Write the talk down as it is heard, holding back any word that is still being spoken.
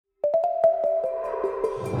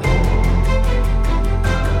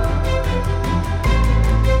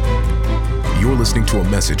You're listening to a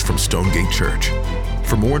message from Stonegate Church.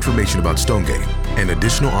 For more information about Stonegate and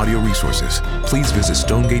additional audio resources, please visit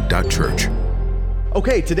stonegate.church.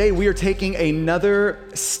 Okay, today we are taking another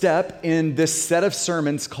step in this set of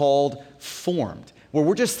sermons called Formed, where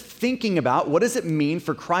we're just thinking about what does it mean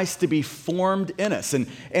for Christ to be formed in us?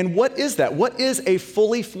 And what is that? What is a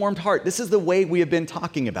fully formed heart? This is the way we have been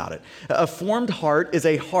talking about it. A formed heart is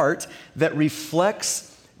a heart that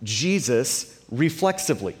reflects Jesus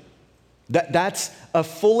reflexively. That's a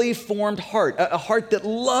fully formed heart, a heart that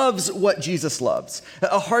loves what Jesus loves,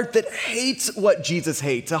 a heart that hates what Jesus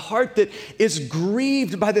hates, a heart that is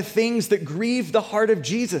grieved by the things that grieve the heart of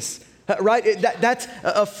Jesus, right? That's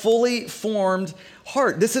a fully formed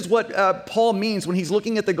heart. This is what Paul means when he's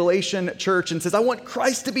looking at the Galatian church and says, I want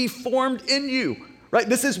Christ to be formed in you. Right?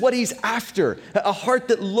 This is what he's after, a heart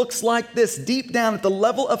that looks like this, deep down at the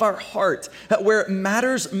level of our heart, where it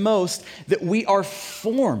matters most that we are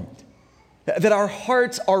formed. That our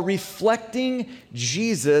hearts are reflecting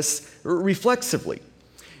Jesus reflexively.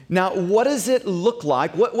 Now, what does it look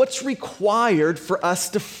like? What's required for us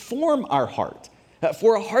to form our heart?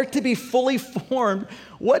 For a heart to be fully formed,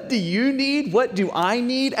 what do you need? What do I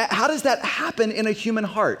need? How does that happen in a human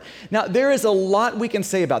heart? Now, there is a lot we can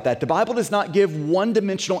say about that. The Bible does not give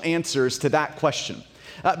one-dimensional answers to that question.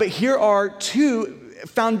 But here are two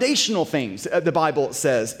foundational things the Bible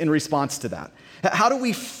says in response to that. How do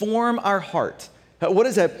we form our heart? What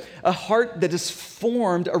is a heart that is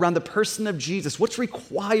formed around the person of Jesus? What's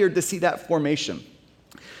required to see that formation?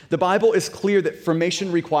 The Bible is clear that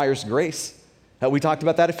formation requires grace. We talked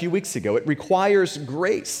about that a few weeks ago. It requires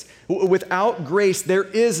grace. Without grace, there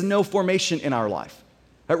is no formation in our life.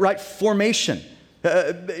 Right? Formation.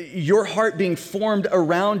 Your heart being formed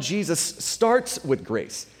around Jesus starts with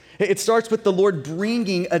grace. It starts with the Lord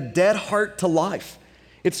bringing a dead heart to life.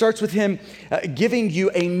 It starts with him giving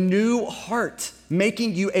you a new heart,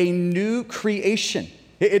 making you a new creation.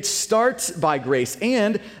 It starts by grace,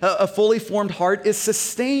 and a fully formed heart is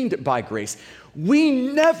sustained by grace.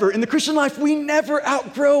 In the Christian life, we never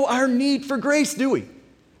outgrow our need for grace, do we?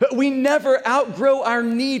 We never outgrow our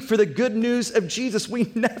need for the good news of Jesus.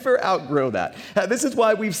 We never outgrow that. This is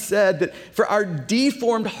why we've said that for our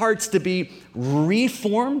deformed hearts to be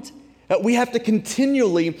reformed, we have to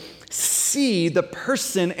continually see the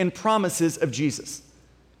person and promises of Jesus.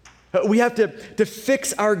 We have to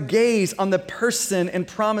fix our gaze on the person and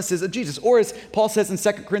promises of Jesus. Or as Paul says in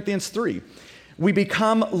 2 Corinthians 3, we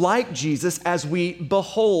become like Jesus as we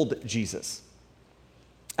behold Jesus,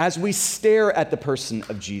 as we stare at the person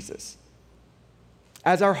of Jesus,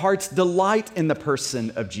 as our hearts delight in the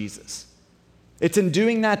person of Jesus. It's in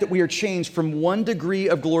doing that we are changed from one degree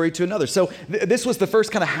of glory to another. So this was the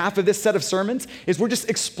first kind of half of this set of sermons, is we're just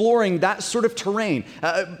exploring that sort of terrain,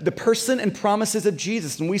 the person and promises of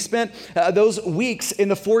Jesus. And we spent those weeks in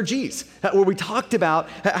the 4 Gs, where we talked about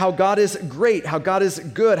how God is great, how God is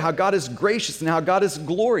good, how God is gracious, and how God is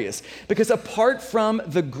glorious. Because apart from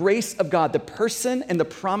the grace of God, the person and the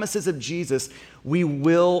promises of Jesus, we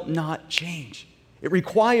will not change. It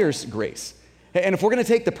requires grace. And if we're going to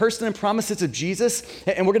take the person and promises of Jesus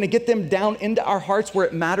and we're going to get them down into our hearts where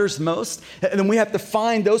it matters most, then we have to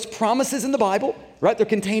find those promises in the Bible, right? They're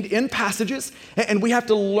contained in passages, and we have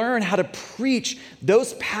to learn how to preach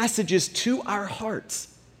those passages to our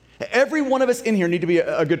hearts. Every one of us in here need to be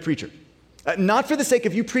a good preacher. Not for the sake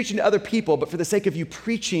of you preaching to other people, but for the sake of you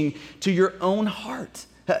preaching to your own heart.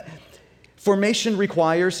 Formation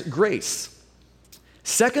requires grace.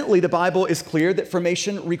 Secondly, the Bible is clear that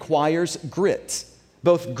formation requires grit.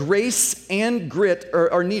 Both grace and grit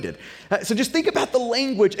are needed. So just think about the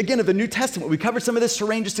language, again, of the New Testament. We covered some of this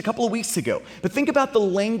terrain just a couple of weeks ago. But think about the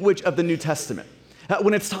language of the New Testament.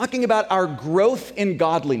 When it's talking about our growth in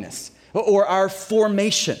godliness or our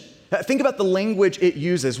formation, think about the language it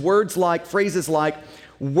uses. Phrases like,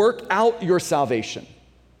 work out your salvation,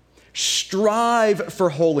 strive for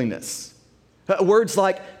holiness. Words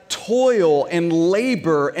like toil and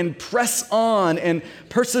labor and press on and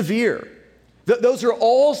persevere. Those are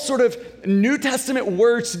all sort of New Testament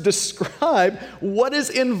words to describe what is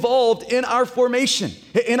involved in our formation,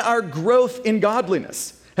 in our growth in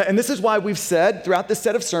godliness. And this is why we've said throughout this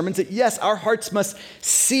set of sermons that yes, our hearts must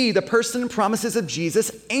see the person and promises of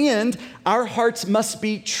Jesus, and our hearts must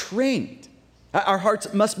be trained. Our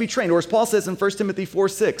hearts must be trained. Or as Paul says in 1 Timothy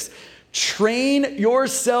 4:6, train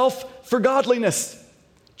yourself for godliness.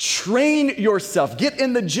 Train yourself. Get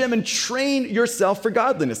in the gym and train yourself for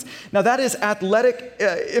godliness. Now that is athletic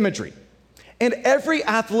imagery. And every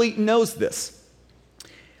athlete knows this.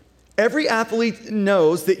 Every athlete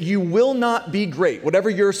knows that you will not be great, whatever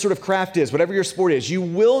your sort of craft is, whatever your sport is, you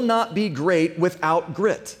will not be great without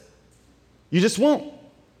grit. You just won't.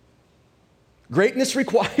 Greatness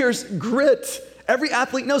requires grit. Every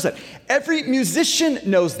athlete knows that. Every musician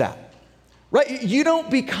knows that, right? You don't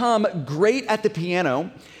become great at the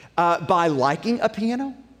piano by liking a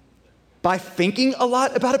piano, by thinking a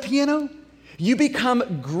lot about a piano. You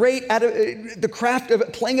become great at the craft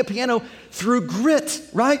of playing a piano through grit,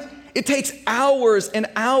 right? It takes hours and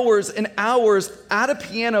hours and hours at a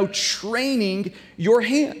piano training your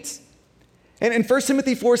hands. And in 1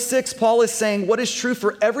 Timothy 4:6, Paul is saying what is true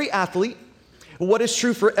for every athlete, what is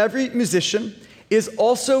true for every musician, is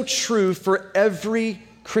also true for every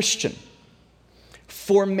Christian.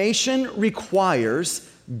 Formation requires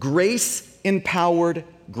grace-empowered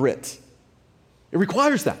grit. It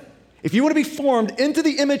requires that. If you want to be formed into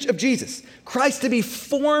the image of Jesus, Christ to be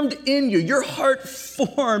formed in you, your heart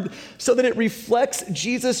formed so that it reflects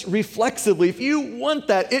Jesus reflexively, if you want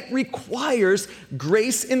that, it requires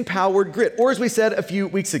grace-empowered grit. Or as we said a few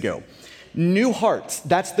weeks ago, new hearts,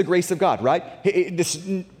 that's the grace of God, right? This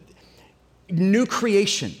new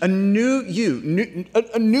creation, a new you,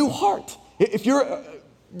 a new heart. If you're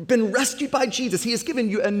been rescued by Jesus, he has given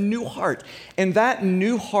you a new heart. And that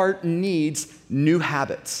new heart needs new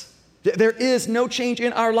habits. There is no change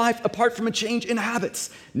in our life apart from a change in habits.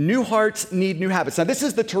 New hearts need new habits. Now, this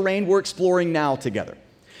is the terrain we're exploring now together.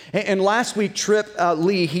 And last week, Tripp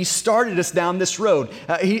Lee, he started us down this road.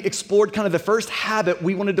 He explored kind of the first habit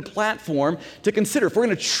we wanted to platform to consider. If we're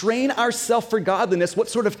going to train ourselves for godliness, what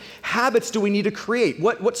sort of habits do we need to create?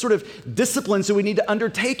 What sort of disciplines do we need to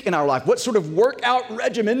undertake in our life? What sort of workout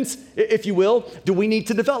regimens, if you will, do we need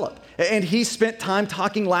to develop? And he spent time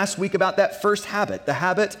talking last week about that first habit, the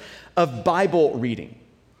habit of Bible reading.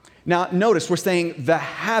 Now, notice we're saying the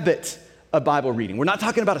habit of Bible reading. We're not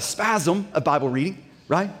talking about a spasm of Bible reading,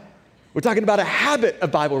 right? We're talking about a habit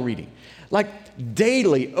of Bible reading, like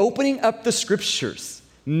daily opening up the scriptures,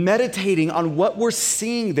 meditating on what we're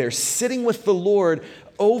seeing there, sitting with the Lord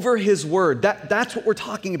over his word. That's what we're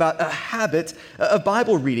talking about, a habit of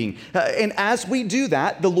Bible reading. And as we do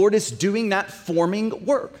that, the Lord is doing that forming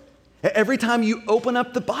work. Every time you open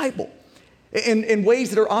up the Bible, in ways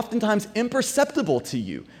that are oftentimes imperceptible to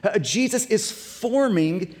you, Jesus is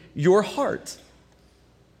forming your heart.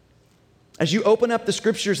 As you open up the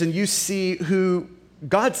scriptures and you see who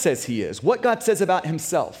God says he is, what God says about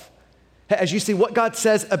himself, as you see what God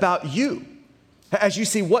says about you, as you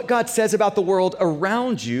see what God says about the world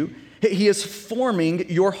around you, he is forming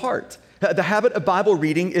your heart. The habit of Bible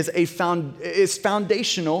reading is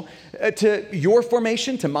foundational to your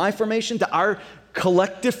formation, to my formation, to our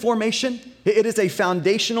collective formation. It is a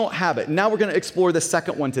foundational habit. Now we're going to explore the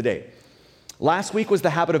second one today. Last week was the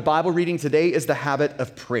habit of Bible reading. Today is the habit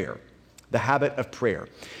of prayer. The habit of prayer.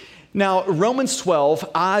 Now, Romans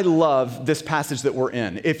 12, I love this passage that we're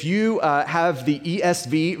in. If you have the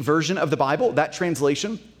ESV version of the Bible, that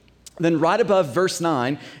translation, then right above verse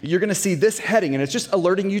 9, you're going to see this heading, and it's just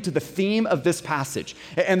alerting you to the theme of this passage.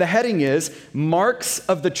 And the heading is Marks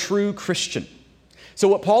of the True Christian. So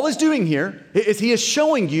what Paul is doing here is he is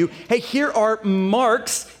showing you, hey, here are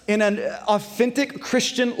marks in an authentic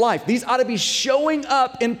Christian life. These ought to be showing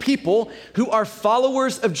up in people who are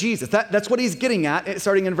followers of Jesus. That's what he's getting at,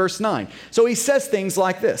 starting in verse 9. So he says things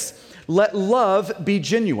like this: let love be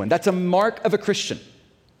genuine. That's a mark of a Christian.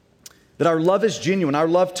 That our love is genuine, our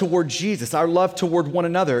love toward Jesus, our love toward one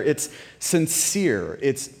another. It's sincere,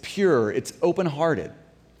 it's pure, it's open-hearted.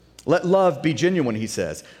 Let love be genuine, he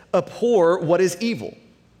says. Abhor what is evil.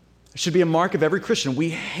 It should be a mark of every Christian. We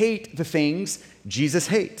hate the things Jesus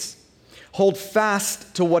hates. Hold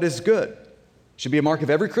fast to what is good. It should be a mark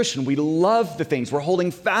of every Christian. We love the things. We're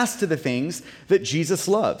holding fast to the things that Jesus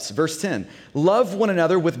loves. Verse 10, love one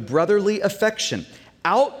another with brotherly affection.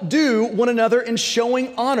 Outdo one another in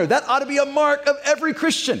showing honor. That ought to be a mark of every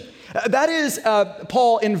Christian. That is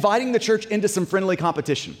Paul inviting the church into some friendly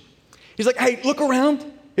competition. He's like, hey, look around.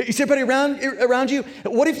 You see everybody around you?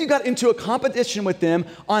 What if you got into a competition with them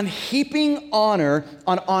on heaping honor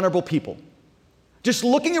on honorable people? Just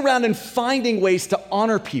looking around and finding ways to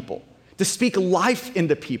honor people, to speak life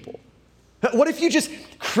into people. What if you just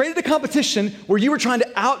created a competition where you were trying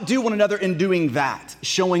to outdo one another in doing that,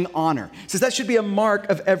 showing honor? It says that should be a mark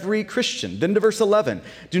of every Christian. Then to verse 11,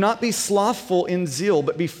 do not be slothful in zeal,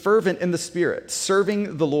 but be fervent in the Spirit,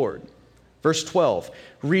 serving the Lord. Verse 12,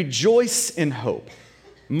 rejoice in hope.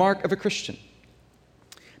 Mark of a Christian.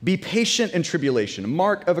 Be patient in tribulation,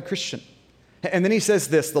 mark of a Christian. And then he says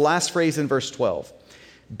this, the last phrase in verse 12,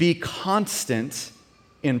 be constant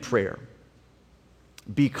in prayer.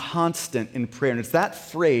 Be constant in prayer. And it's that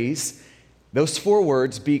phrase, those 4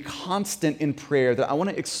 words, be constant in prayer, that I want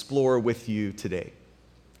to explore with you today.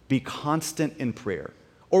 Be constant in prayer.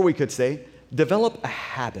 Or we could say, develop a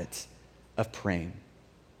habit of praying.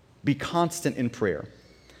 Be constant in prayer.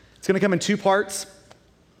 It's going to come in two parts.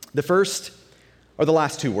 The first are the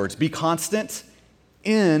last two words. Be constant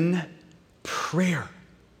in prayer.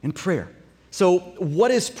 In prayer. So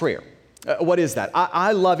what is prayer? What is that?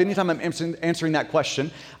 I love, anytime I'm answering that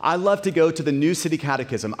question, I love to go to the New City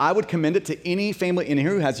Catechism. I would commend it to any family in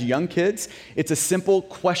here who has young kids. It's a simple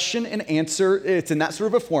question and answer. It's in that sort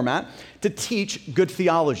of a format to teach good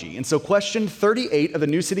theology. And so question 38 of the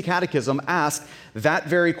New City Catechism asks that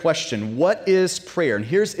very question. What is prayer? And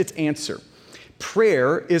here's its answer.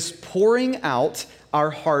 Prayer is pouring out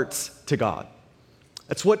our hearts to God.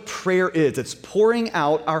 That's what prayer is. It's pouring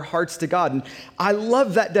out our hearts to God. And I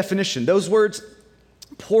love that definition. Those words,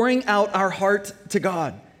 pouring out our heart to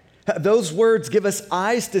God. Those words give us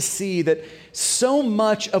eyes to see that so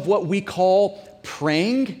much of what we call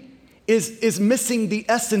praying is missing the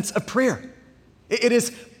essence of prayer. It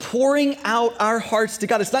is pouring out our hearts to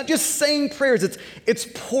God. It's not just saying prayers, it's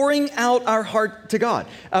pouring out our heart to God.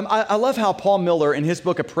 I love how Paul Miller, in his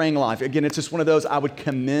book, A Praying Life, again, it's just one of those I would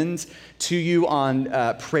commend to you on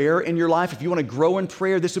prayer in your life. If you want to grow in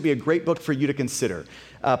prayer, this would be a great book for you to consider.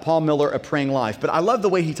 Paul Miller, A Praying Life. But I love the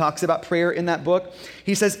way he talks about prayer in that book.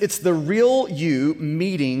 He says it's the real you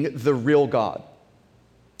meeting the real God.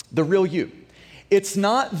 The real you. It's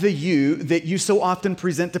not the you that you so often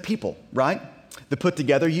present to people, right? The put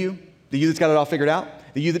together you, the you that's got it all figured out,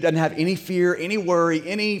 the you that doesn't have any fear, any worry,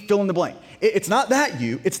 any fill in the blank. It's not that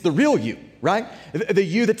you, it's the real you, right? The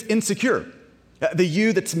you that's insecure, the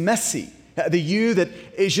you that's messy, the you that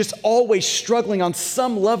is just always struggling on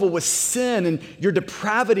some level with sin and your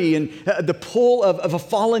depravity and the pull of a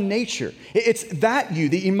fallen nature. It's that you,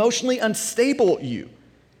 the emotionally unstable you,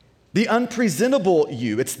 the unpresentable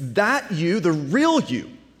you. It's that you, the real you.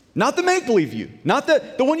 Not the make-believe you, not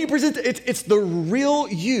the one you present. It's the real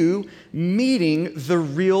you meeting the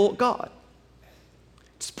real God.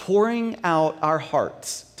 It's pouring out our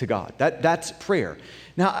hearts to God. That's prayer.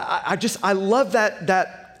 Now, I love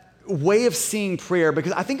that way of seeing prayer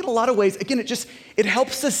because I think in a lot of ways, again, it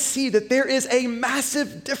helps us see that there is a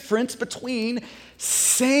massive difference between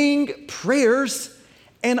saying prayers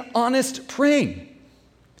and honest praying.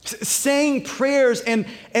 Saying prayers and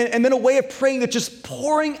then a way of praying that's just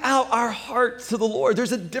pouring out our heart to the Lord.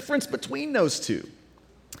 There's a difference between those two.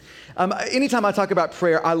 Anytime I talk about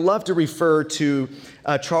prayer, I love to refer to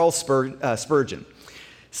Charles Spurgeon.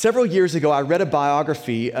 Several years ago, I read a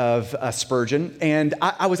biography of Spurgeon, and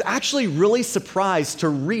I was actually really surprised to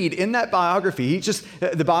read in that biography.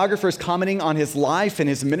 The biographer is commenting on his life and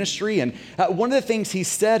his ministry, and one of the things he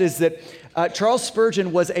said is that Charles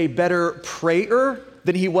Spurgeon was a better prayer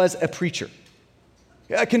than he was a preacher.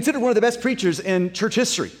 Considered one of the best preachers in church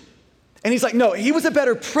history. And he's like, no, he was a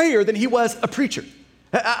better prayer than he was a preacher.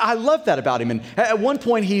 I love that about him. And at one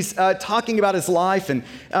point, he's talking about his life, and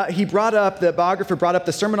the biographer brought up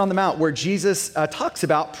the Sermon on the Mount where Jesus talks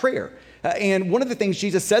about prayer. And one of the things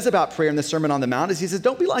Jesus says about prayer in the Sermon on the Mount is he says,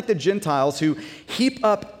 don't be like the Gentiles who heap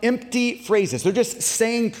up empty phrases. They're just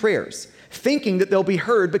saying prayers, thinking that they'll be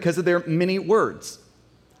heard because of their many words.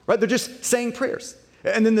 Right? They're just saying prayers.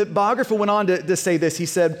 And then the biographer went on to say this. He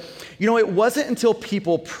said, it wasn't until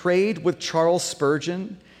people prayed with Charles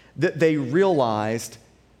Spurgeon that they realized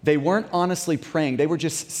they weren't honestly praying. They were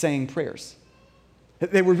just saying prayers.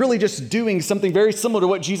 They were really just doing something very similar to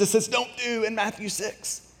what Jesus says don't do in Matthew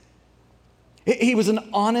 6. He was an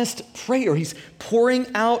honest prayer. He's pouring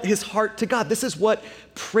out his heart to God. This is what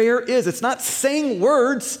prayer is. It's not saying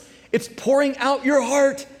words. It's pouring out your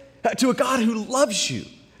heart to a God who loves you.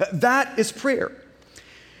 That is prayer.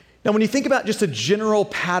 Now, when you think about just a general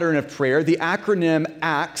pattern of prayer, the acronym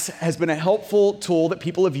ACTS has been a helpful tool that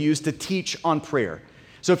people have used to teach on prayer.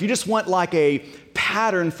 So if you just want like a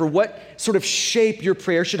pattern for what sort of shape your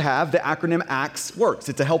prayer should have, the acronym ACTS works.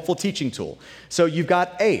 It's a helpful teaching tool. So you've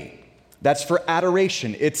got A, that's for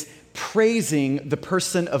adoration. It's praising the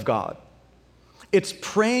person of God. It's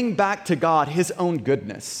praying back to God his own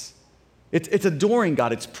goodness. It's adoring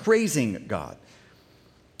God. It's praising God.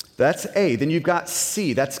 That's A. Then you've got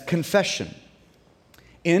C, that's confession.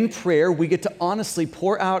 In prayer, we get to honestly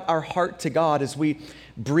pour out our heart to God as we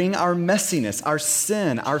bring our messiness, our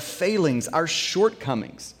sin, our failings, our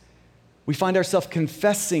shortcomings. We find ourselves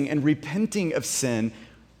confessing and repenting of sin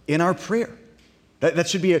in our prayer. That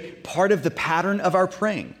should be a part of the pattern of our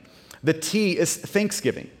praying. The T is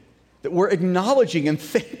thanksgiving, that we're acknowledging and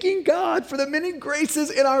thanking God for the many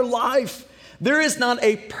graces in our life. There is not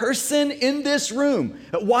a person in this room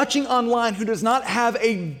watching online who does not have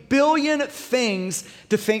a billion things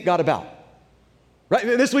to thank God about. Right?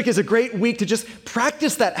 This week is a great week to just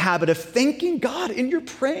practice that habit of thanking God in your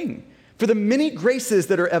praying. for the many graces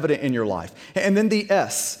that are evident in your life. And then the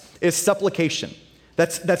S is supplication.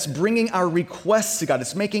 That's bringing our requests to God.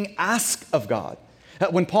 It's making ask of God.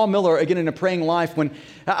 When Paul Miller, again in A Praying Life,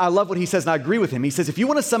 I love what he says, and I agree with him. He says, if you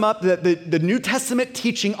want to sum up the New Testament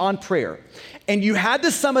teaching on prayer, and you had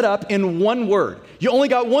to sum it up in one word, you only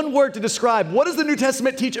got one word to describe what does the New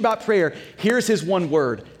Testament teach about prayer, here's his one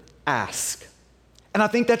word, ask. And I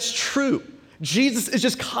think that's true. Jesus is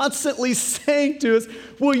just constantly saying to us,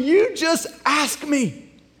 will you just ask me?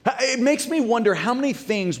 It makes me wonder how many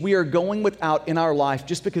things we are going without in our life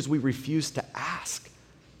just because we refuse to ask.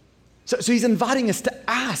 So he's inviting us to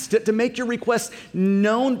ask, to make your requests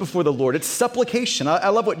known before the Lord. It's supplication. I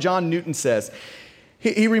love what John Newton says.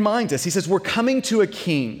 He reminds us, he says, we're coming to a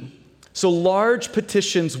king, so large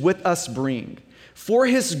petitions with us bring. For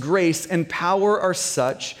his grace and power are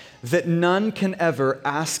such that none can ever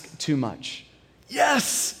ask too much.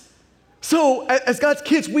 Yes! So as God's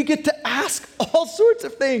kids, we get to ask all sorts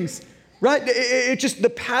of things. Right? It's just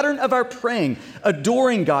the pattern of our praying,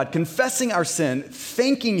 adoring God, confessing our sin,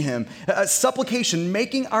 thanking him, supplication,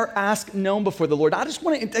 making our ask known before the Lord. I just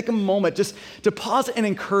want to take a moment just to pause and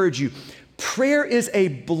encourage you. Prayer is a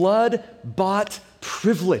blood-bought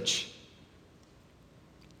privilege.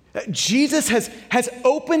 Jesus has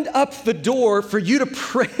opened up the door for you to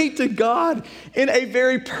pray to God in a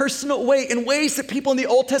very personal way, in ways that people in the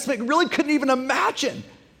Old Testament really couldn't even imagine.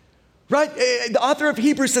 Right? The author of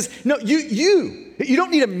Hebrews says, no, you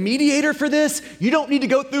don't need a mediator for this. You don't need to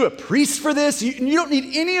go through a priest for this. You don't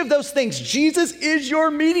need any of those things. Jesus is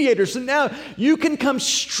your mediator. So now you can come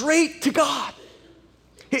straight to God.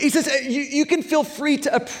 He says you can feel free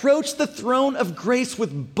to approach the throne of grace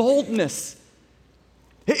with boldness.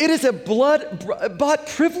 It is a blood-bought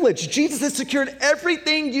privilege. Jesus has secured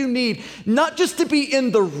everything you need, not just to be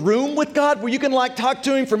in the room with God where you can talk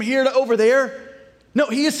to him from here to over there. No,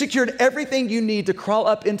 he has secured everything you need to crawl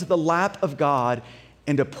up into the lap of God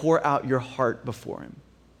and to pour out your heart before him.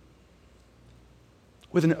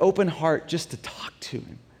 With an open heart, just to talk to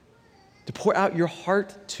him, to pour out your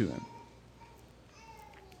heart to him.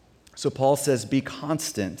 So Paul says, be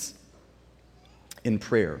constant in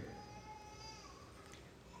prayer.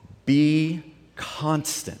 Be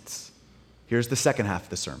constant. Here's the second half of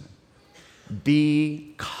the sermon.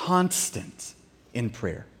 Be constant in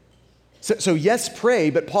prayer. So yes,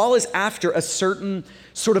 pray, but Paul is after a certain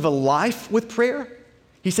sort of a life with prayer.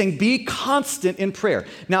 He's saying be constant in prayer.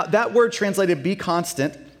 Now, that word translated be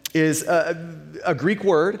constant is a Greek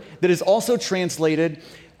word that is also translated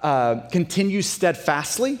continue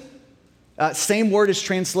steadfastly. Same word is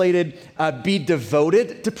translated be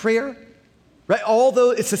devoted to prayer. Right?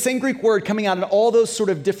 Although it's the same Greek word coming out in all those sort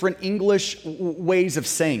of different English ways of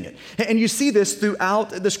saying it. And you see this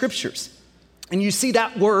throughout the scriptures. And you see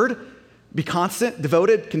that word, be constant,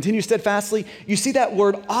 devoted, continue steadfastly. You see that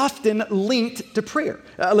word often linked to prayer.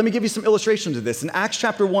 Let me give you some illustrations of this. In Acts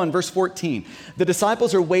chapter 1, verse 14, the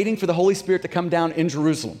disciples are waiting for the Holy Spirit to come down in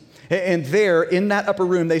Jerusalem. And there, in that upper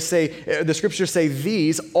room, they say, the scriptures say,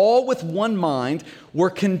 these, all with one mind, were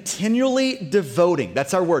continually devoting.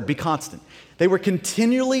 That's our word, be constant. They were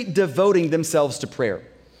continually devoting themselves to prayer.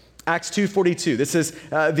 Acts 2:42, this is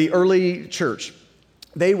the early church.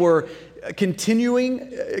 They were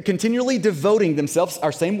continually devoting themselves,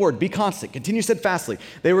 our same word, be constant, continue steadfastly.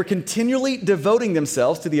 They were continually devoting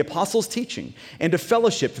themselves to the apostles' teaching and to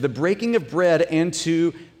fellowship, to the breaking of bread and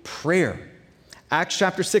to prayer. Acts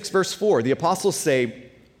chapter 6, verse 4, the apostles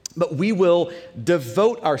say, but we will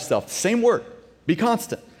devote ourselves, same word, be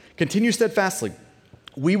constant, continue steadfastly.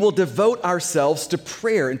 We will devote ourselves to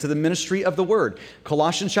prayer and to the ministry of the word.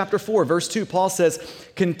 Colossians chapter 4, verse 2, Paul says,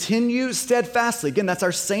 continue steadfastly. Again, that's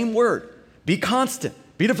our same word. Be constant,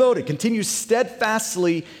 be devoted, continue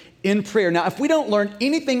steadfastly in prayer. Now, if we don't learn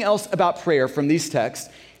anything else about prayer from these texts,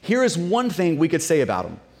 here is one thing we could say about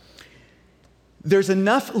them. There's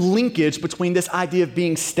enough linkage between this idea of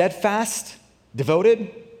being steadfast,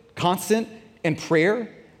 devoted, constant, and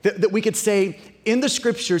prayer that we could say in the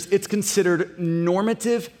scriptures it's considered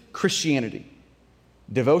normative Christianity.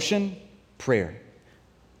 Devotion, prayer.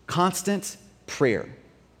 Constant prayer.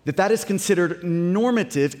 That is considered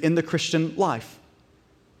normative in the Christian life.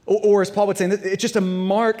 Or as Paul would say, it's just a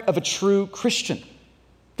mark of a true Christian.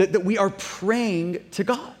 That we are praying to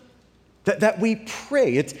God. That we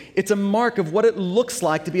pray. It's a mark of what it looks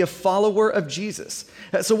like to be a follower of Jesus.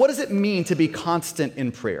 So what does it mean to be constant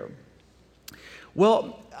in prayer?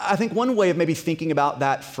 Well, I think one way of maybe thinking about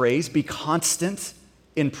that phrase, be constant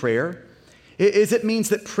in prayer, is it means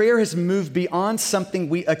that prayer has moved beyond something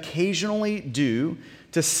we occasionally do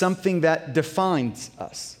to something that defines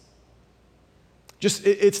us.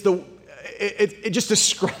 It's it just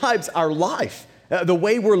describes our life, the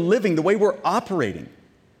way we're living, the way we're operating.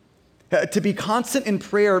 To be constant in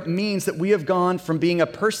prayer means that we have gone from being a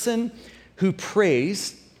person who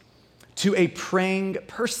prays to a praying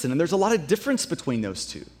person. And there's a lot of difference between those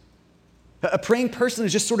two. A praying person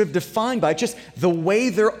is just sort of defined by just the way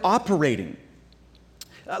they're operating.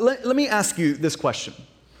 Let me ask you this question.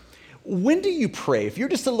 When do you pray? If you're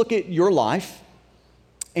just to look at your life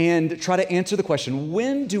and try to answer the question,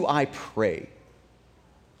 when do I pray?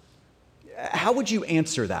 How would you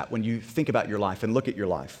answer that when you think about your life and look at your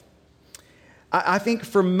life? I think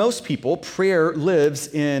for most people, prayer lives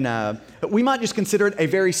in, we might just consider it a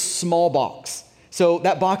very small box. So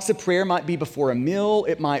that box of prayer might be before a meal.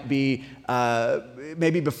 It might be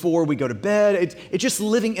maybe before we go to bed. It's just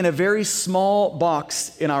living in a very small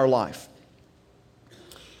box in our life.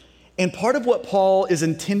 And part of what Paul is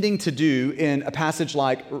intending to do in a passage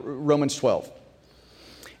like Romans 12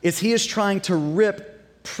 is he is trying to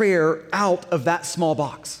rip prayer out of that small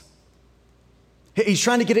box. He's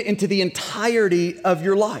trying to get it into the entirety of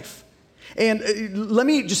your life. And let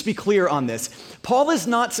me just be clear on this. Paul is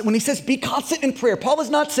not, when he says be constant in prayer, Paul is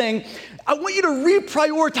not saying, I want you to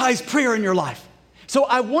reprioritize prayer in your life. So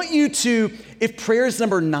I want you to, if prayer is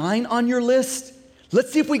number 9 on your list,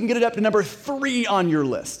 let's see if we can get it up to number 3 on your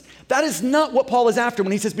list. That is not what Paul is after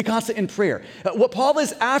when he says be constant in prayer. What Paul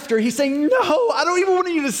is after, he's saying, no, I don't even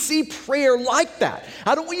want you to see prayer like that.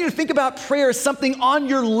 I don't want you to think about prayer as something on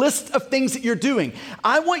your list of things that you're doing.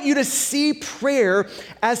 I want you to see prayer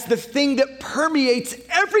as the thing that permeates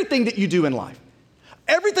everything that you do in life.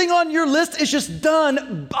 Everything on your list is just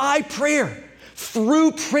done by prayer,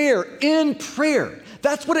 through prayer, in prayer.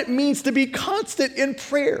 That's what it means to be constant in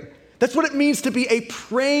prayer. That's what it means to be a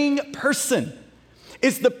praying person.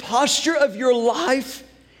 Is the posture of your life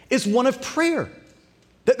is one of prayer.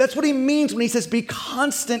 That's what he means when he says be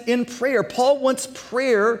constant in prayer. Paul wants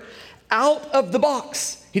prayer out of the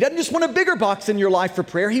box. He doesn't just want a bigger box in your life for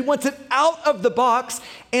prayer. He wants it out of the box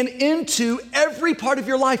and into every part of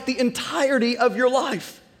your life, the entirety of your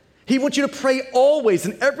life. He wants you to pray always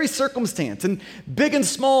in every circumstance, in big and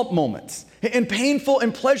small moments, in painful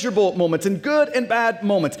and pleasurable moments, in good and bad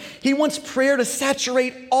moments. He wants prayer to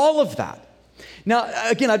saturate all of that. Now,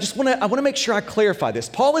 again, I want to make sure I clarify this.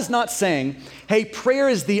 Paul is not saying, hey, prayer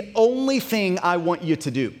is the only thing I want you to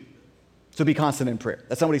do. So be constant in prayer.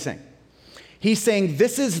 That's not what he's saying. He's saying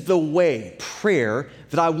this is the way, prayer,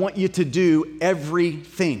 that I want you to do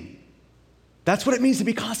everything. That's what it means to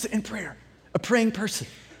be constant in prayer, a praying person.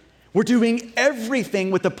 We're doing everything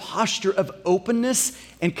with a posture of openness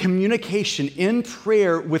and communication in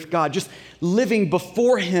prayer with God, just living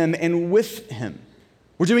before him and with him.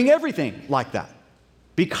 We're doing everything like that.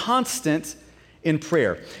 Be constant in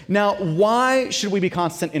prayer. Now, why should we be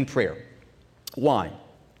constant in prayer? Why?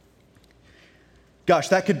 Gosh,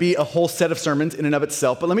 that could be a whole set of sermons in and of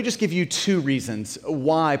itself, but let me just give you 2 reasons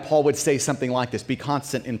why Paul would say something like this, be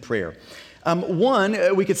constant in prayer.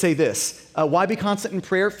 One, we could say this, why be constant in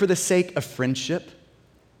prayer? For the sake of friendship.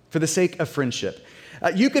 For the sake of friendship.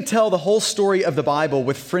 You could tell the whole story of the Bible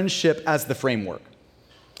with friendship as the framework.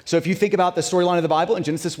 So if you think about the storyline of the Bible, in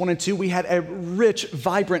Genesis 1 and 2, we had a rich,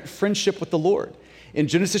 vibrant friendship with the Lord. In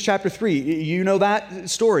Genesis chapter 3, you know that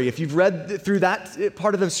story. If you've read through that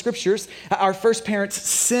part of the scriptures, our first parents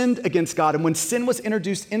sinned against God. And when sin was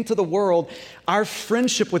introduced into the world, our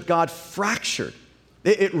friendship with God fractured.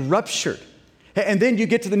 It ruptured. And then you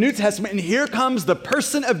get to the New Testament, and here comes the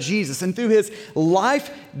person of Jesus. And through his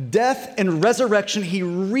life, death, and resurrection, he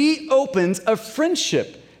reopens a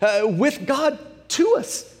friendship with God to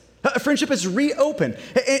us. A friendship is reopened.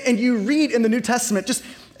 And you read in the New Testament just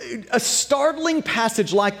a startling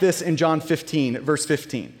passage like this in John 15, verse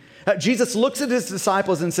 15. Jesus looks at his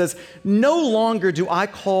disciples and says, no longer do I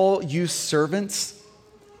call you servants,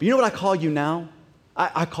 but you know what I call you now?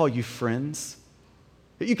 I call you friends.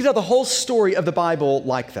 You can tell the whole story of the Bible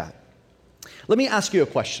like that. Let me ask you a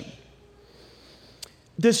question.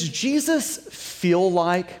 Does Jesus feel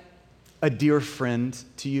like a dear friend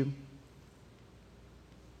to you?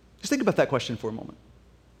 Just think about that question for a moment.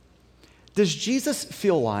 Does Jesus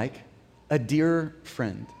feel like a dear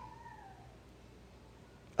friend?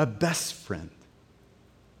 A best friend?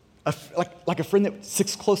 Like a friend that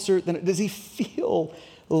sits closer than, does he feel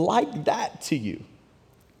like that to you?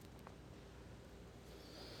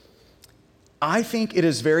 I think it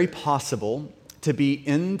is very possible to be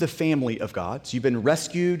in the family of God. So you've been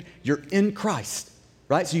rescued, you're in Christ,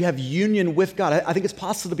 right? So you have union with God. I think it's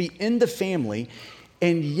possible to be in the family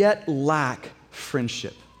and yet lack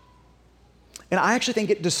friendship. And I actually think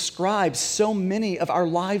it describes so many of our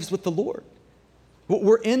lives with the Lord.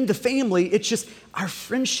 We're in the family. It's just our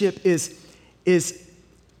friendship is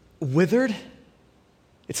withered.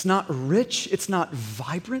 It's not rich. It's not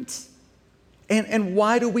vibrant. And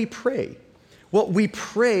why do we pray? Well, we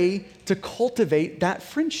pray to cultivate that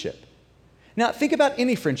friendship. Now, think about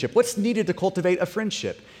any friendship. What's needed to cultivate a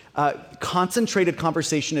friendship? Concentrated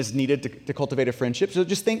conversation is needed to cultivate a friendship. So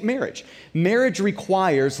just think marriage. Marriage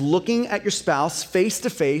requires looking at your spouse face to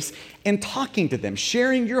face and talking to them,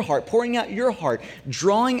 sharing your heart, pouring out your heart,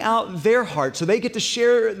 drawing out their heart so they get to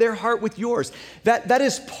share their heart with yours. That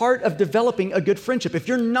is part of developing a good friendship. If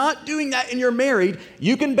you're not doing that and you're married,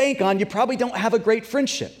 you can bank on you probably don't have a great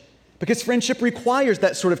friendship. Because friendship requires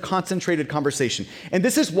that sort of concentrated conversation. And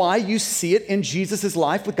this is why you see it in Jesus'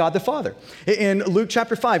 life with God the Father. In Luke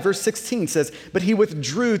chapter 5, verse 16 says, "But he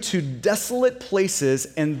withdrew to desolate places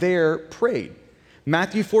and there prayed."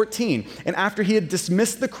 Matthew 14, "And after he had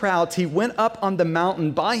dismissed the crowds, he went up on the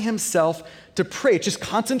mountain by himself to pray." It's just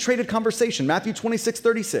concentrated conversation. Matthew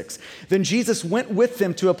 26:36. "Then Jesus went with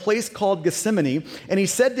them to a place called Gethsemane, and he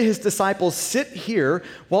said to his disciples, 'Sit here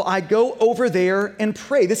while I go over there and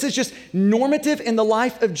pray.'" This is just normative in the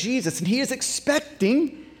life of Jesus, and he is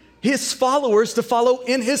expecting his followers to follow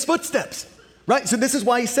in his footsteps. Right? So this is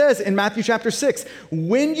why he says in Matthew chapter 6,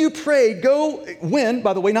 "When you pray,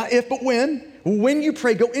 by the way, not if, but when you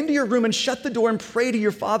pray, go into your room and shut the door and pray to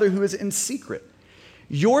your Father who is in secret."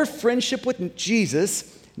 Your friendship with Jesus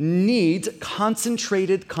needs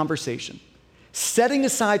concentrated conversation, setting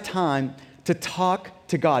aside time to talk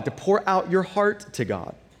to God, to pour out your heart to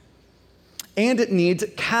God. And it needs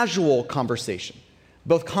casual conversation,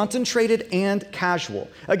 both concentrated and casual.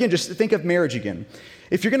 Again, just think of marriage again.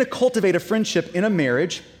 If you're going to cultivate a friendship in a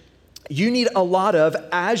marriage, you need a lot of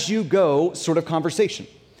as you go sort of conversation.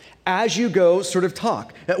 As you go sort of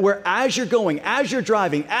talk, where as you're going, as you're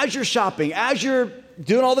driving, as you're shopping, as you're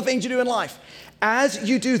doing all the things you do in life, as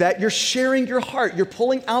you do that, you're sharing your heart. You're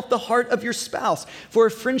pulling out the heart of your spouse. For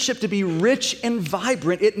a friendship to be rich and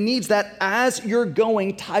vibrant, it needs that as you're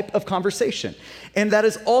going type of conversation. And that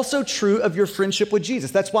is also true of your friendship with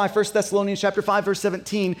Jesus. That's why 1 Thessalonians chapter 5, verse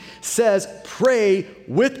 17 says, "Pray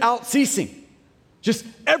without ceasing." Just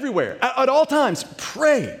everywhere, at all times,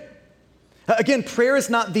 pray. Again, prayer is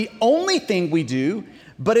not the only thing we do,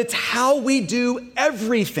 but it's how we do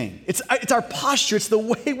everything. It's our posture. It's the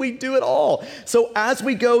way we do it all. So as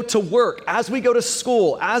we go to work, as we go to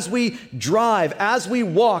school, as we drive, as we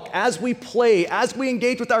walk, as we play, as we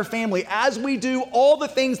engage with our family, as we do all the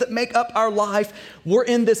things that make up our life, we're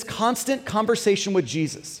in this constant conversation with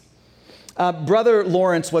Jesus. Brother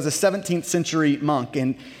Lawrence was a 17th century monk,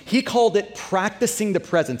 and he called it Practicing the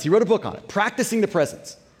Presence. He wrote a book on it, Practicing the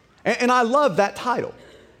Presence. And I love that title.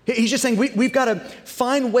 He's just saying we've got to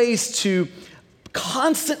find ways to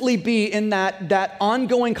constantly be in that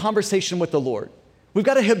ongoing conversation with the Lord. We've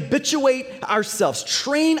got to habituate ourselves,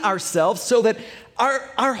 train ourselves so that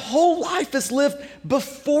our whole life is lived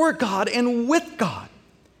before God and with God.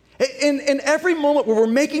 In every moment where we're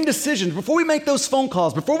making decisions, before we make those phone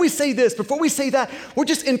calls, before we say this, before we say that, we're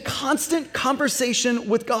just in constant conversation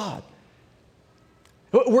with God.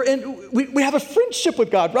 We have a friendship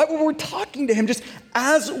with God, right? Where we're talking to him just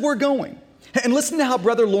as we're going. And listen to how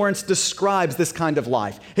Brother Lawrence describes this kind of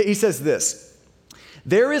life. He says this: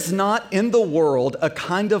 "There is not in the world a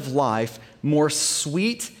kind of life more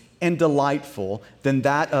sweet and delightful than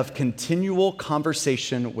that of continual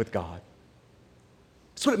conversation with God."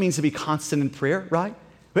 That's what it means to be constant in prayer, right?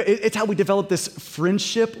 It's how we develop this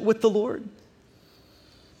friendship with the Lord.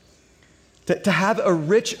 To have a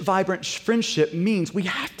rich, vibrant friendship means we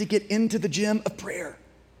have to get into the gym of prayer.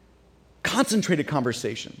 Concentrated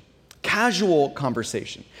conversation, casual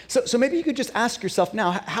conversation. So maybe you could just ask yourself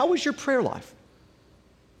now, how is your prayer life?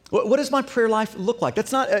 What does my prayer life look like?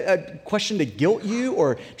 That's not a question to guilt you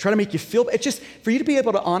or try to make you feel. It's just for you to be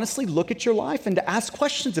able to honestly look at your life and to ask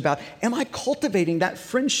questions about, am I cultivating that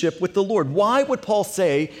friendship with the Lord? Why would Paul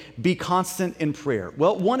say, be constant in prayer?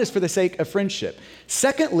 Well, one is for the sake of friendship.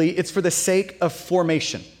 Secondly, it's for the sake of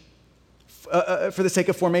formation. For the sake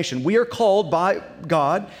of formation. We are called by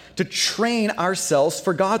God to train ourselves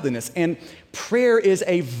for godliness. And prayer is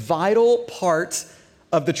a vital part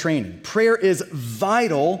of the training. Prayer is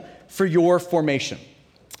vital for your formation.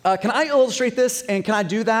 Can I illustrate this? And can I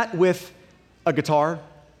do that with a guitar?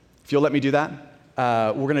 If you'll let me do that.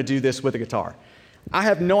 We're going to do this with a guitar. I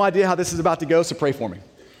have no idea how this is about to go, so pray for me.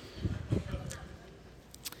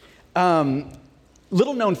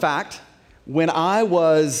 Little known fact, when I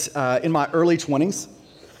was in my early 20s,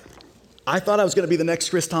 I thought I was going to be the next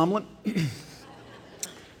Chris Tomlin.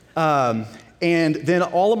 And then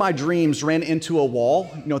all of my dreams ran into a wall.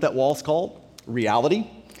 You know what that wall's called? Reality.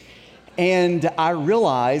 And I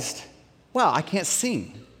realized, wow, I can't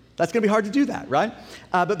sing. That's gonna be hard to do that, right?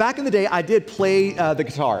 But back in the day, I did play the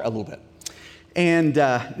guitar a little bit. And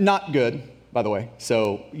not good, by the way,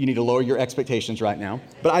 so you need to lower your expectations right now.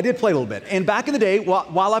 But I did play a little bit. And back in the day,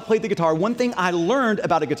 while I played the guitar, one thing I learned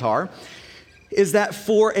about a guitar is that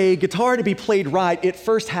for a guitar to be played right, it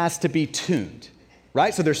first has to be tuned,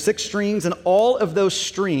 right? So there's 6 strings, and all of those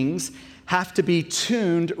strings have to be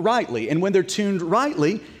tuned rightly. And when they're tuned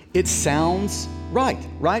rightly, it sounds right?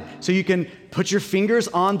 So you can put your fingers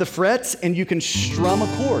on the frets and you can strum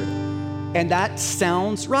a chord. And that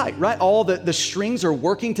sounds right? All the strings are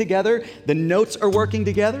working together, the notes are working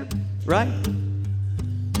together, right?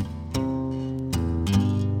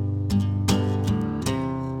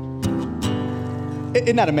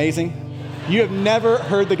 Isn't that amazing? You have never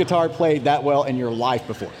heard the guitar played that well in your life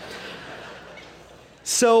before.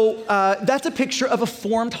 So that's a picture of a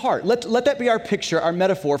formed heart. Let that be our picture, our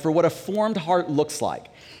metaphor for what a formed heart looks like.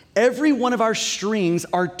 Every one of our strings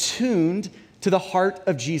are tuned to the heart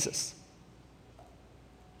of Jesus.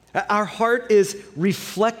 Our heart is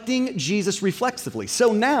reflecting Jesus reflexively.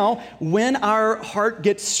 So now, when our heart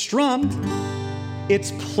gets strummed,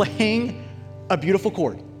 it's playing a beautiful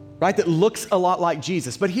chord, right? That looks a lot like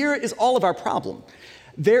Jesus. But here is all of our problem.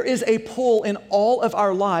 There is a pull in all of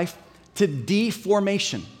our life to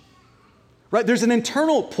deformation, right? There's an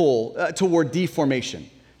internal pull toward deformation.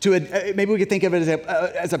 Maybe we could think of it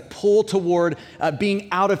as a pull toward being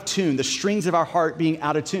out of tune, the strings of our heart being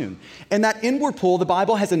out of tune. And that inward pull, the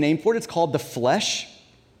Bible has a name for it. It's called the flesh,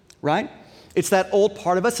 right? It's that old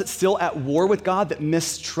part of us that's still at war with God, that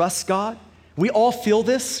mistrusts God. We all feel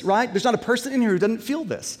this, right? There's not a person in here who doesn't feel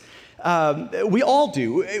this. We all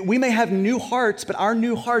do. We may have new hearts, but our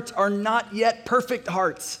new hearts are not yet perfect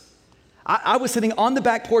hearts. I was sitting on the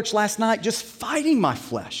back porch last night just fighting my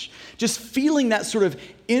flesh, just feeling that sort of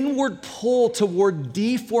inward pull toward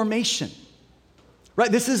deformation,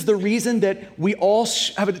 right? This is the reason that we all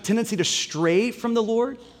have a tendency to stray from the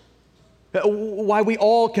Lord, why we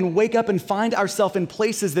all can wake up and find ourselves in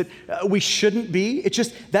places that we shouldn't be. It's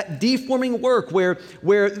just that deforming work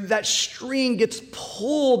where that string gets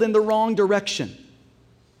pulled in the wrong direction.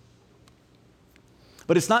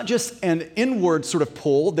 But it's not just an inward sort of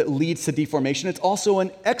pull that leads to deformation, it's also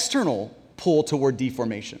an external pull toward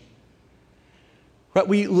deformation. Right?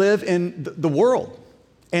 We live in the world.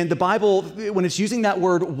 And the Bible, when it's using that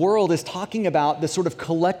word world, is talking about the sort of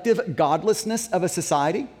collective godlessness of a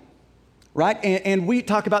society. Right? And we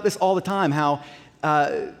talk about this all the time, how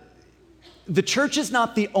the church is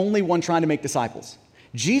not the only one trying to make disciples.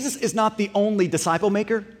 Jesus is not the only disciple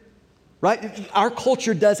maker. Right? Our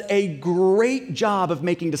culture does a great job of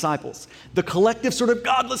making disciples. The collective sort of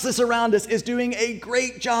godlessness around us is doing a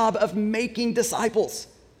great job of making disciples.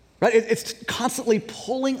 Right? It's constantly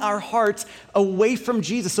pulling our hearts away from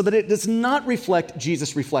Jesus so that it does not reflect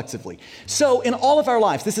Jesus reflexively. So in all of our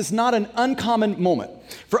lives, this is not an uncommon moment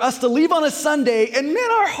for us to leave on a Sunday and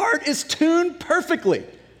man, our heart is tuned perfectly.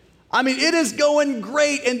 I mean, it is going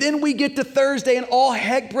great. And then we get to Thursday and all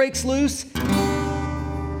heck breaks loose.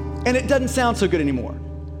 And it doesn't sound so good anymore.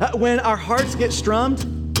 When our hearts get strummed,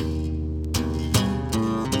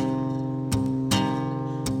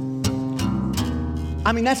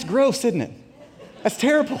 I mean, that's gross, isn't it? That's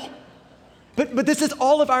terrible. But this is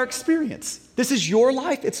all of our experience. This is your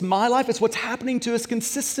life, it's my life, it's what's happening to us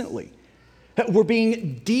consistently. We're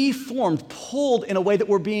being deformed, pulled in a way that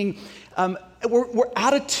we're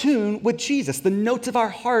out of tune with Jesus. The notes of our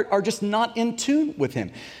heart are just not in tune with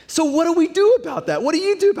him. So what do we do about that? What do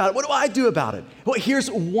you do about it? What do I do about it? Well,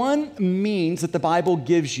 here's one means that the Bible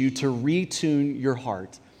gives you to retune your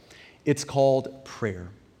heart. It's called prayer.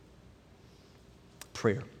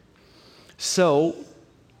 Prayer. So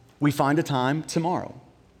we find a time tomorrow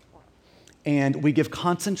and we give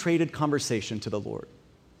concentrated conversation to the Lord.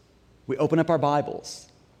 We open up our Bibles.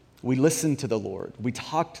 We listen to the Lord. We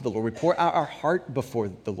talk to the Lord. We pour out our heart before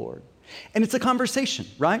the Lord. And it's a conversation,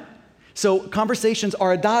 right? So conversations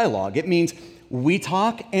are a dialogue. It means we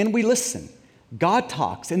talk and we listen. God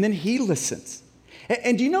talks and then he listens.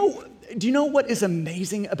 And do you know what is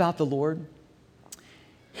amazing about the Lord?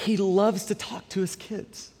 He loves to talk to his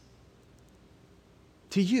kids.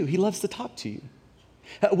 To you, he loves to talk to you.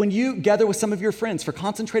 When you gather with some of your friends for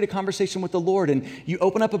concentrated conversation with the Lord and you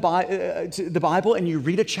open up the Bible and you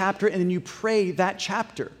read a chapter and then you pray that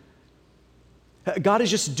chapter, God is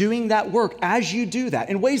just doing that work as you do that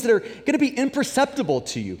in ways that are going to be imperceptible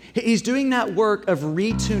to you. He's doing that work of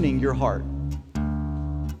retuning your heart,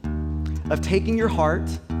 of taking your heart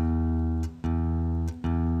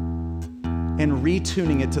and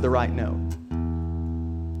retuning it to the right note.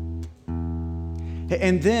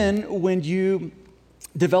 And then when you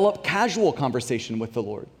develop casual conversation with the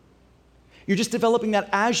Lord, you're just developing that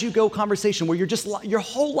as you go conversation where your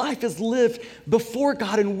whole life is lived before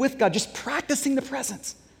God and with God, just practicing the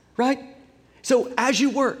presence, right? So as you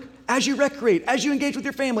work, as you recreate, as you engage with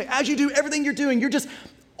your family, as you do everything you're doing, you're just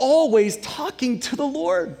always talking to the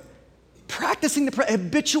Lord, practicing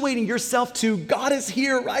habituating yourself to God is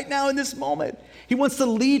here right now in this moment. He wants to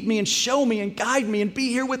lead me and show me and guide me and be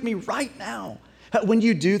here with me right now. When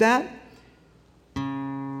you do that,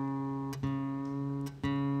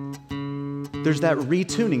 there's that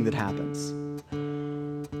retuning that happens.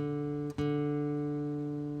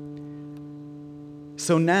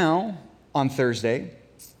 So now, on Thursday,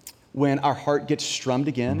 when our heart gets strummed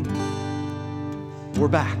again, we're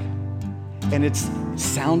back. And it's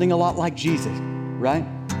sounding a lot like Jesus, right?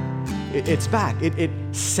 It's back. It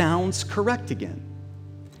sounds correct again.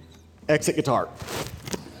 Exit guitar.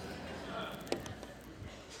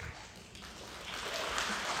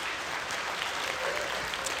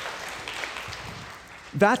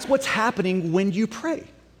 That's what's happening when you pray.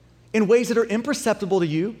 In ways that are imperceptible to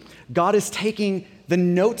you, God is taking the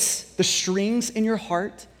notes, the strings in your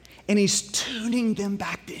heart, and He's tuning them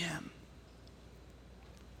back to Him.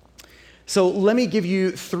 So let me give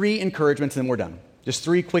you 3 encouragements and then we're done. Just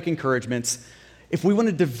 3 quick encouragements. If we want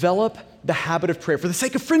to develop the habit of prayer, for the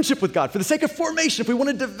sake of friendship with God, for the sake of formation, if we want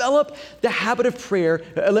to develop the habit of prayer,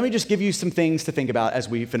 let me just give you some things to think about as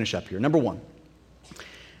we finish up here. Number 1,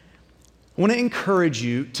 I want to encourage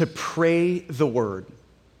you to pray the Word,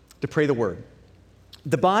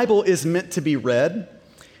 The Bible is meant to be read,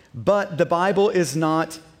 but the Bible is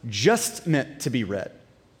not just meant to be read.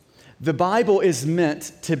 The Bible is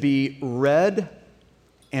meant to be read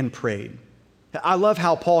and prayed. I love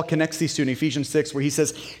how Paul connects these two in Ephesians 6, where he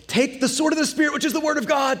says, take the sword of the Spirit, which is the Word of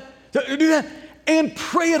God, do that, and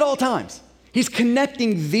pray at all times. He's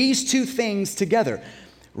connecting these 2 things together.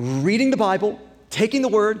 Reading the Bible, taking the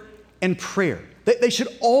Word, and prayer. They should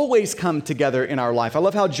always come together in our life. I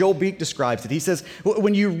love how Joel Beek describes it. He says,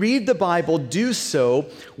 when you read the Bible, do so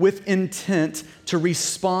with intent to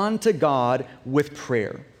respond to God with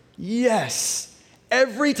prayer. Yes,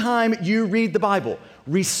 every time you read the Bible,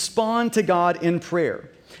 respond to God in prayer.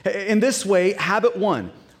 In this way, habit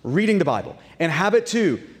 1, reading the Bible, and habit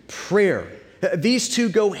 2, prayer. These 2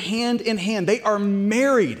 go hand in hand. They are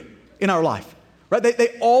married in our life. Right?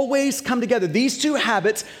 They always come together. These 2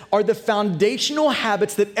 habits are the foundational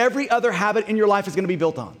habits that every other habit in your life is going to be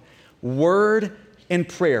built on. Word and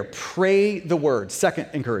prayer. Pray the Word. Second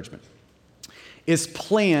encouragement is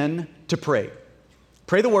plan to pray.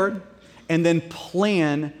 Pray the Word and then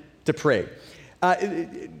plan to pray.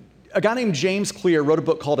 A guy named James Clear wrote a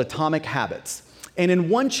book called Atomic Habits. And in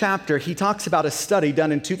one chapter, he talks about a study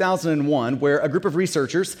done in 2001 where a group of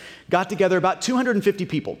researchers got together about 250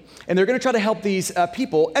 people. And they're going to try to help these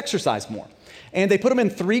people exercise more. And they put them in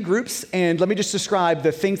 3 groups. And let me just describe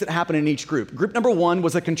the things that happen in each group. Group number 1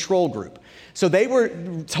 was a control group. So they were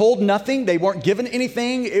told nothing. They weren't given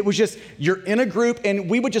anything. It was just, you're in a group and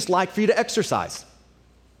we would just like for you to exercise.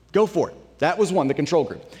 Go for it. That was 1, the control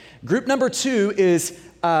group. Group number 2 is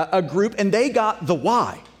a group and they got the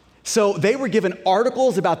why. So they were given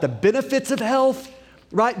articles about the benefits of health,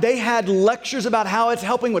 right? They had lectures about how it's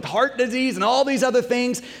helping with heart disease and all these other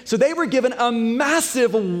things. So they were given a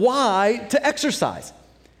massive why to exercise.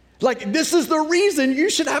 Like, this is the reason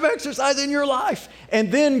you should have exercise in your life.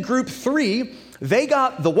 And then group 3, they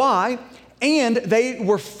got the why and they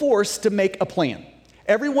were forced to make a plan.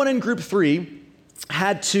 Everyone in group 3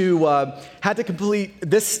 had to complete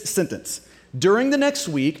this sentence. During the next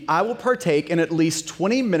week, I will partake in at least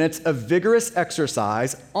 20 minutes of vigorous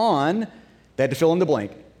exercise on, they had to fill in the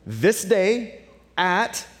blank, this day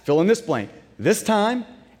at, fill in this blank, this time,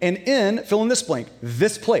 and in, fill in this blank,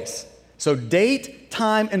 this place. So date,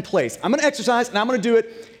 time, and place. I'm gonna exercise and I'm gonna do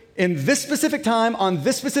it in this specific time, on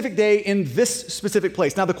this specific day, in this specific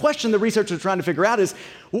place. Now the question the researchers are trying to figure out is,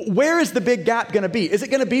 where is the big gap gonna be? Is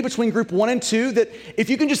it gonna be between group 1 and 2 that if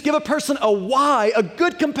you can just give a person a why, a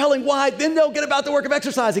good compelling why, then they'll get about the work of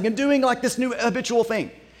exercising and doing like this new habitual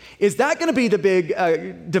thing? Is that gonna be the big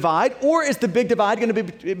divide, or is the big divide gonna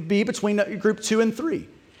be between group 2 and 3?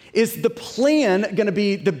 Is the plan going to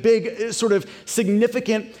be the big sort of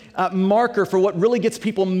significant marker for what really gets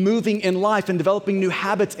people moving in life and developing new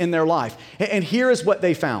habits in their life? And here is what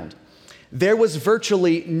they found. There was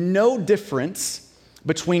virtually no difference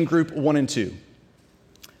between group 1 and 2.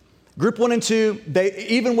 Group 1 and 2, they,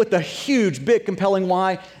 even with the huge, big, compelling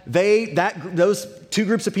why, those 2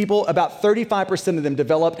 groups of people, about 35% of them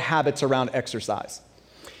developed habits around exercise.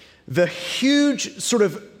 The huge sort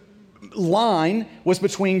of line was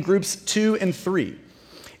between groups 2 and 3.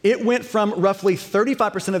 It went from roughly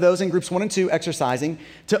 35% of those in groups 1 and 2 exercising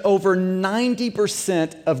to over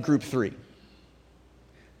 90% of group 3.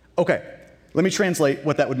 Okay, let me translate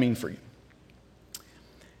what that would mean for you.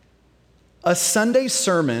 A Sunday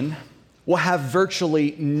sermon will have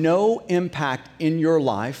virtually no impact in your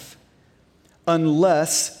life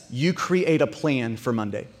unless you create a plan for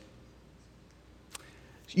Monday.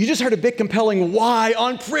 You just heard a big compelling why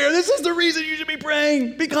on prayer. This is the reason you should be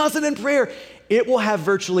praying. Be constant in prayer. It will have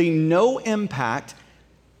virtually no impact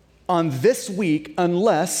on this week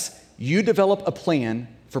unless you develop a plan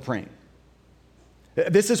for praying.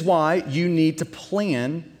 This is why you need to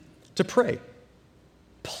plan to pray.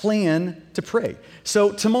 Plan to pray.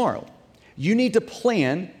 So tomorrow, you need to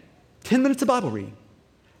plan 10 minutes of Bible reading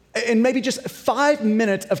and maybe just 5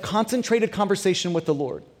 minutes of concentrated conversation with the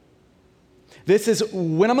Lord. This is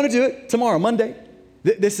when I'm going to do it, tomorrow, Monday.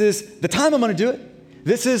 This is the time I'm going to do it.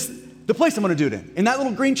 This is the place I'm going to do it in that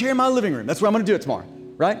little green chair in my living room. That's where I'm going to do it tomorrow,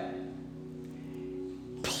 right?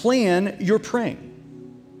 Plan your praying.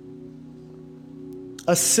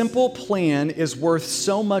 A simple plan is worth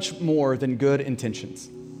so much more than good intentions.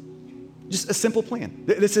 Just a simple plan.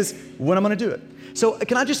 This is when I'm going to do it. So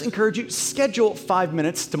can I just encourage you, schedule 5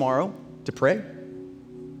 minutes tomorrow to pray.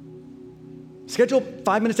 Schedule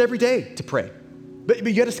 5 minutes every day to pray. But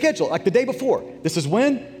you got to schedule like the day before. This is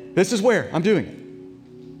when, this is where I'm doing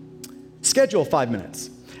it. Schedule 5 minutes.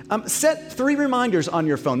 Set 3 reminders on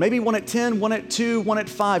your phone, maybe one at 10, one at 2, one at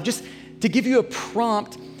 5, just to give you a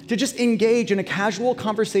prompt to just engage in a casual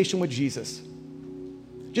conversation with Jesus.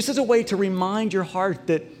 Just as a way to remind your heart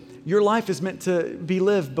that your life is meant to be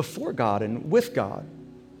lived before God and with God.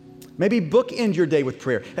 Maybe bookend your day with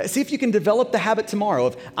prayer. See if you can develop the habit tomorrow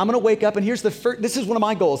of, I'm going to wake up, and here's this is one of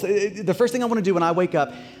my goals. The first thing I want to do when I wake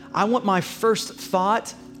up, I want my first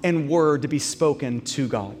thought and word to be spoken to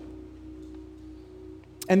God.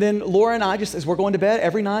 And then Laura and I, just as we're going to bed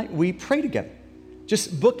every night, we pray together.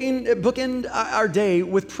 Just bookend our day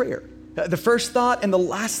with prayer. The first thought and the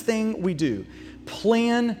last thing we do,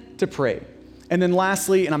 plan to pray. And then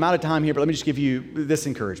lastly, and I'm out of time here, but let me just give you this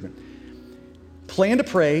encouragement. Plan to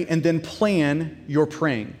pray and then plan your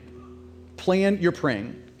praying. Plan your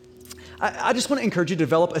praying. I just want to encourage you to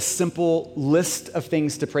develop a simple list of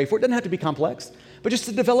things to pray for. It doesn't have to be complex, but just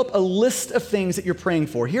to develop a list of things that you're praying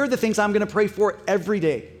for. Here are the things I'm going to pray for every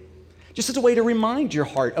day, just as a way to remind your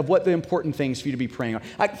heart of what the important things for you to be praying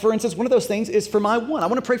are. For instance, one of those things is for my one. I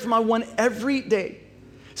want to pray for my one every day.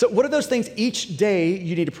 So what are those things each day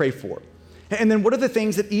you need to pray for? And then what are the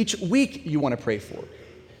things that each week you want to pray for?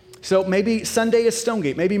 So maybe Sunday is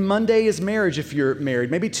Stonegate. Maybe Monday is marriage if you're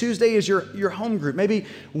married. Maybe Tuesday is your home group. Maybe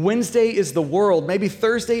Wednesday is the world. Maybe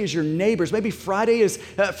Thursday is your neighbors. Maybe Friday is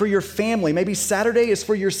for your family. Maybe Saturday is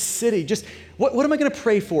for your city. Just what am I going to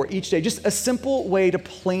pray for each day? Just a simple way to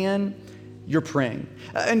plan your praying.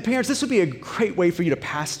 And parents, this would be a great way for you to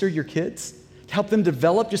pastor your kids, to help them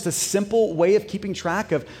develop just a simple way of keeping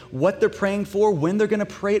track of what they're praying for, when they're going to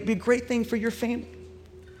pray. It'd be a great thing for your family.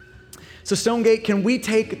 So Stonegate, can we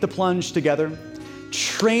take the plunge together?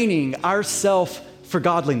 Training ourselves for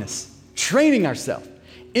godliness. Training ourselves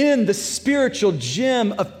in the spiritual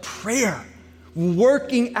gym of prayer.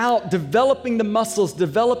 Working out, developing the muscles,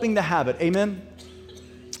 developing the habit. Amen?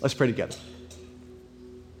 Let's pray together.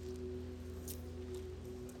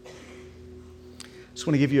 Just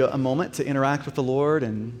want to give you a moment to interact with the Lord,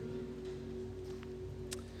 and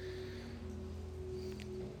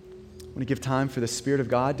I want to give time for the Spirit of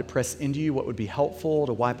God to press into you what would be helpful,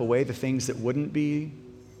 to wipe away the things that wouldn't be.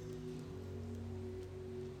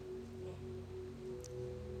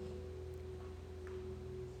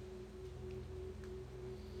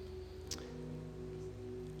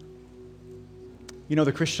 You know,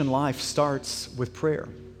 the Christian life starts with prayer.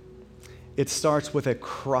 It starts with a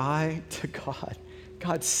cry to God.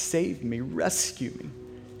 God, save me, rescue me.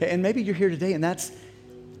 And maybe you're here today and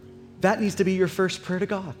that needs to be your first prayer to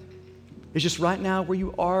God. It's just right now where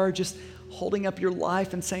you are, just holding up your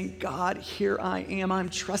life and saying, God, here I am. I'm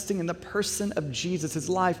trusting in the person of Jesus, his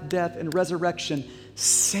life, death, and resurrection.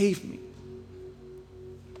 Save me.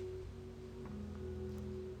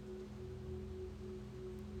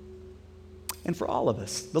 And for all of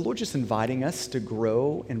us, the Lord's just inviting us to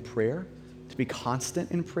grow in prayer, to be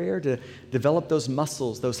constant in prayer, to develop those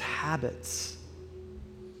muscles, those habits,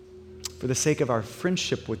 for the sake of our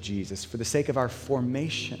friendship with Jesus, for the sake of our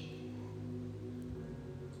formation.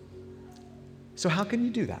 So how can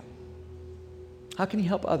you do that? How can you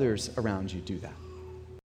help others around you do that?